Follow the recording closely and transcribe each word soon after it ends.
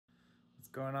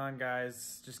going on,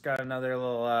 guys? Just got another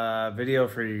little video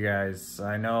for you guys.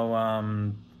 I know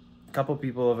a couple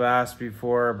people have asked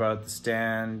before about the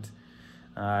stand.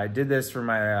 I did this for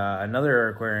my another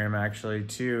aquarium actually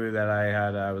too that I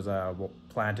had. Was a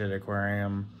planted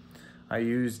aquarium. I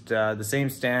used the same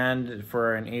stand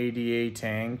for an ADA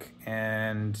tank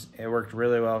and it worked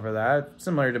really well for that.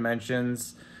 Similar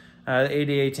dimensions. The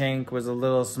ADA tank was a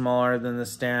little smaller than the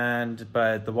stand,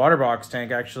 but the Waterbox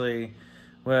tank actually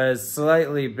was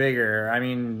slightly bigger. I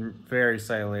mean, very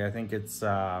slightly. I think it's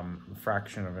a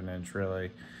fraction of an inch,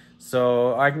 really.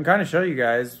 So I can kind of show you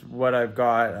guys what I've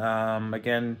got.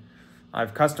 Again,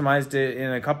 I've customized it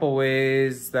in a couple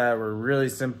ways that were really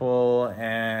simple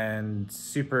and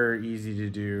super easy to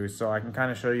do. So I can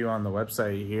kind of show you on the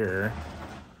website here.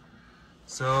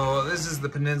 So this is the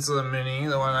Peninsula Mini,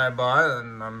 the one I bought,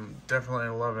 and I'm definitely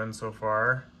loving so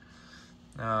far.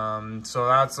 So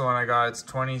that's the one I got. It's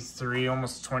 23,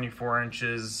 almost 24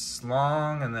 inches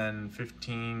long, and then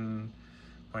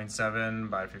 15.7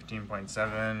 by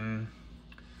 15.7.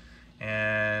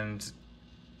 And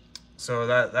so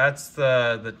that's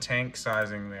the tank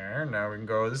sizing there. Now we can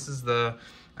go, this is the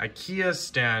IKEA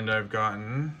stand I've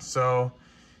gotten. So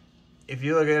if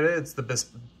you look at it, it's the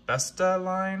Besta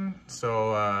line.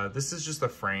 So this is just a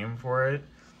frame for it.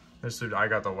 I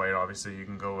got the white, obviously you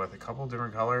can go with a couple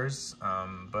different colors,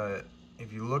 but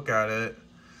if you look at it,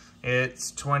 it's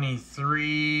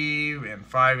 23 and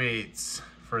 5/8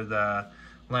 for the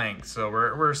length. So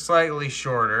we're slightly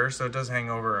shorter, so it does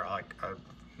hang over like a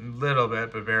little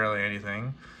bit, but barely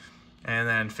anything. And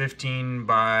then 15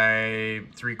 by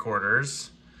 3/4.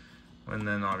 And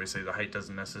then obviously the height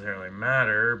doesn't necessarily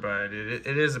matter, but it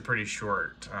is a pretty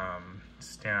short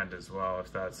stand as well,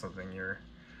 if that's something you're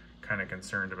kind of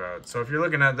concerned about. So if you're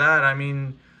looking at that, I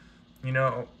mean, you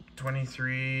know,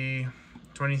 23,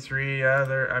 yeah,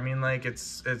 there, I mean, like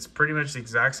it's pretty much the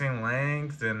exact same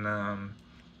length and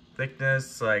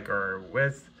thickness, like, or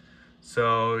width.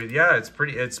 So yeah, it's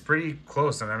pretty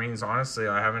close. And I mean, honestly,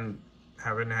 I haven't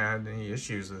had any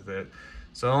issues with it.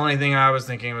 So the only thing I was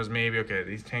thinking was maybe, okay,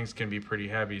 these tanks can be pretty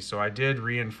heavy. So I did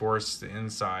reinforce the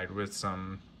inside with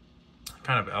some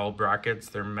kind of L brackets.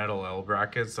 They're metal L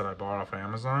brackets that I bought off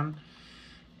Amazon.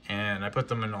 And I put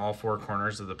them in all four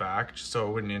corners of the back just so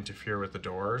it wouldn't interfere with the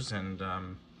doors and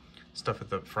stuff at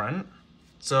the front.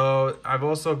 So I've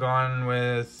also gone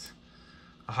with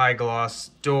a high gloss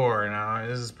door. Now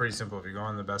this is pretty simple. If you go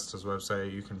on the Besta's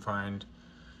website, you can find,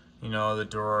 you know, the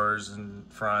doors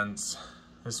and fronts.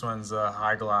 This one's a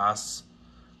high gloss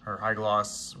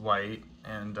white,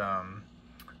 and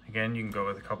again, you can go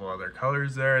with a couple other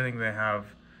colors there. I think they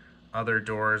have other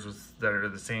doors that are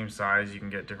the same size you can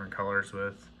get different colors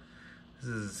with. This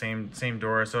is the same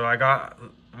door. So I got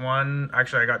one,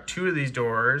 actually I got two of these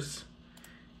doors,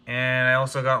 and I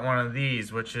also got one of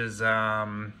these, which is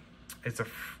it's a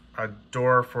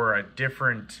door for a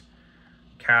different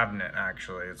cabinet.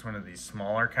 Actually, it's one of these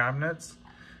smaller cabinets.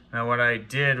 Now what I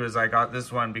did was I got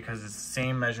this one because it's the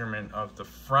same measurement of the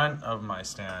front of my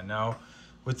stand. Now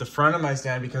with the front of my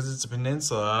stand, because it's a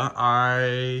Peninsula,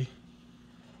 I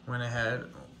went ahead,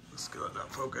 let's go let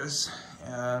that focus.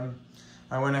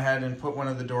 I went ahead and put one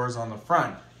of the doors on the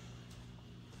front.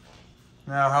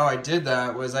 Now how I did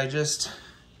that was I just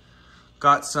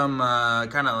got some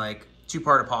kind of like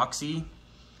 2-part epoxy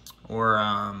or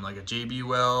like a JB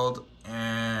weld,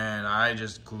 and I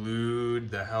just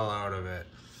glued the hell out of it.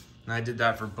 And I did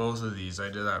that for both of these.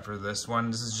 I did that for this one.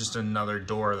 This is just another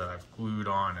door that I've glued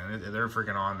on, and they're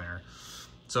freaking on there.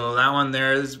 So that one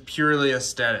there is purely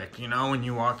aesthetic. You know, when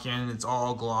you walk in, it's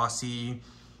all glossy.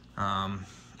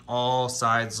 All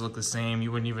sides look the same.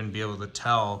 You wouldn't even be able to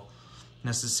tell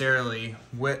necessarily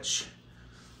which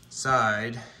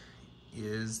side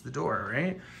is the door,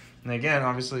 right? And again,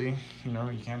 obviously, you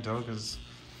know, you can't tell because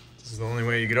this is the only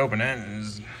way you could open it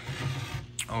is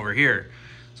over here.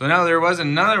 So now there was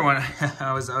another one.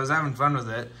 I was having fun with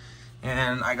it,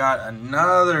 and I got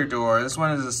another door. This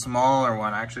one is a smaller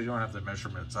one. I actually don't have the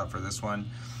measurements up for this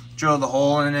one. Drilled a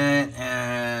hole in it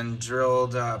and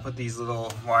put these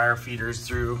little wire feeders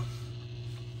through.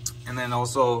 And then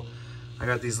also I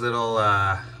got these little,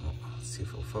 let's see if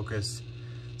it'll focus,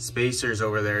 spacers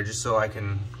over there just so I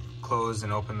can close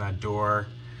and open that door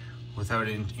without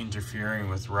interfering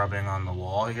with rubbing on the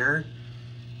wall here.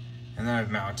 And then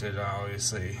I've mounted,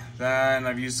 obviously. Then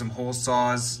I've used some hole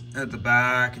saws at the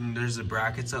back, and there's the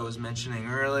brackets I was mentioning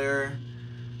earlier.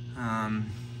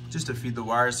 Just to feed the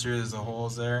wires through, there's the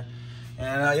holes there.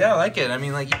 And yeah, I like it. I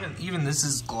mean, like even this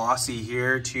is glossy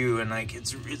here too, and like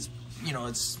it's you know,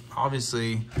 it's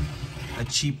obviously a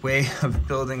cheap way of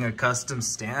building a custom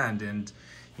stand, and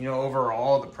you know,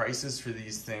 overall the prices for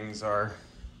these things are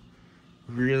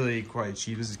really quite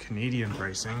cheap. This is Canadian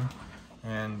pricing.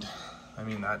 And I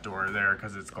mean, that door there,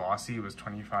 because it's glossy, was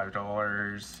 $25,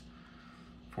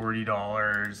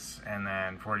 $40, and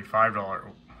then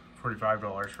 $45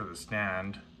 for the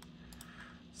stand.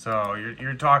 So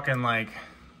you're talking like,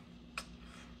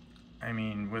 I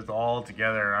mean, with all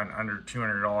together on under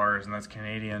 $200, and that's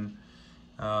Canadian.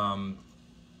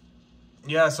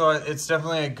 Yeah, so it's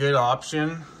definitely a good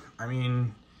option. I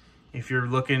mean, if you're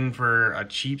looking for a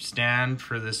cheap stand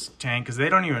for this tank, because they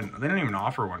don't even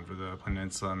offer one for the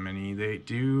Peninsula Mini. They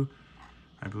do,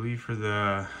 I believe, for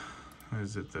the, what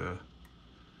is it, the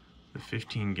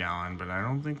 15 gallon, but I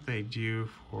don't think they do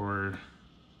for,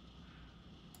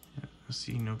 yeah, let's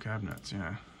see, no cabinets,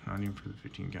 yeah, not even for the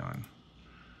 15 gallon.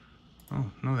 Oh,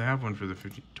 no, they have one for the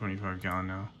 25 gallon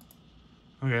now.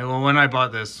 Okay, well, when I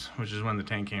bought this, which is when the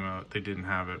tank came out, they didn't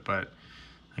have it, but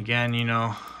again, you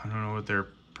know, I don't know what their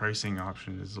pricing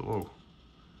option is. Oh,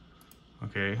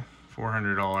 okay,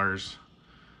 $400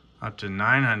 up to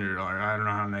 $900. I don't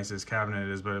know how nice this cabinet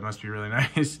is, but it must be really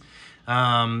nice.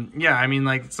 Yeah, I mean,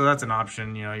 like, so that's an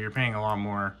option. You know, you're paying a lot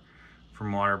more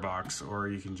from Waterbox, or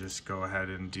you can just go ahead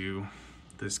and do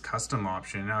this custom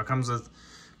option. Now it comes with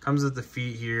the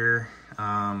feet here.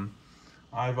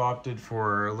 I've opted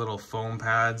for little foam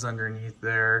pads underneath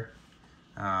there.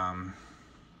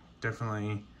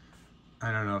 Definitely,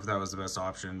 I don't know if that was the best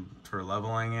option for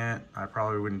leveling it. I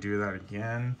probably wouldn't do that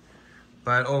again.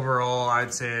 But overall,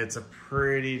 I'd say it's a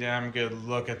pretty damn good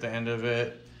look at the end of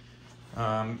it.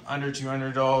 Under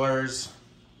 $200.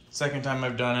 Second time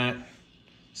I've done it.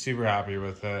 Super happy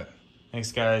with it.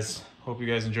 Thanks, guys. Hope you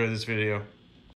guys enjoyed this video.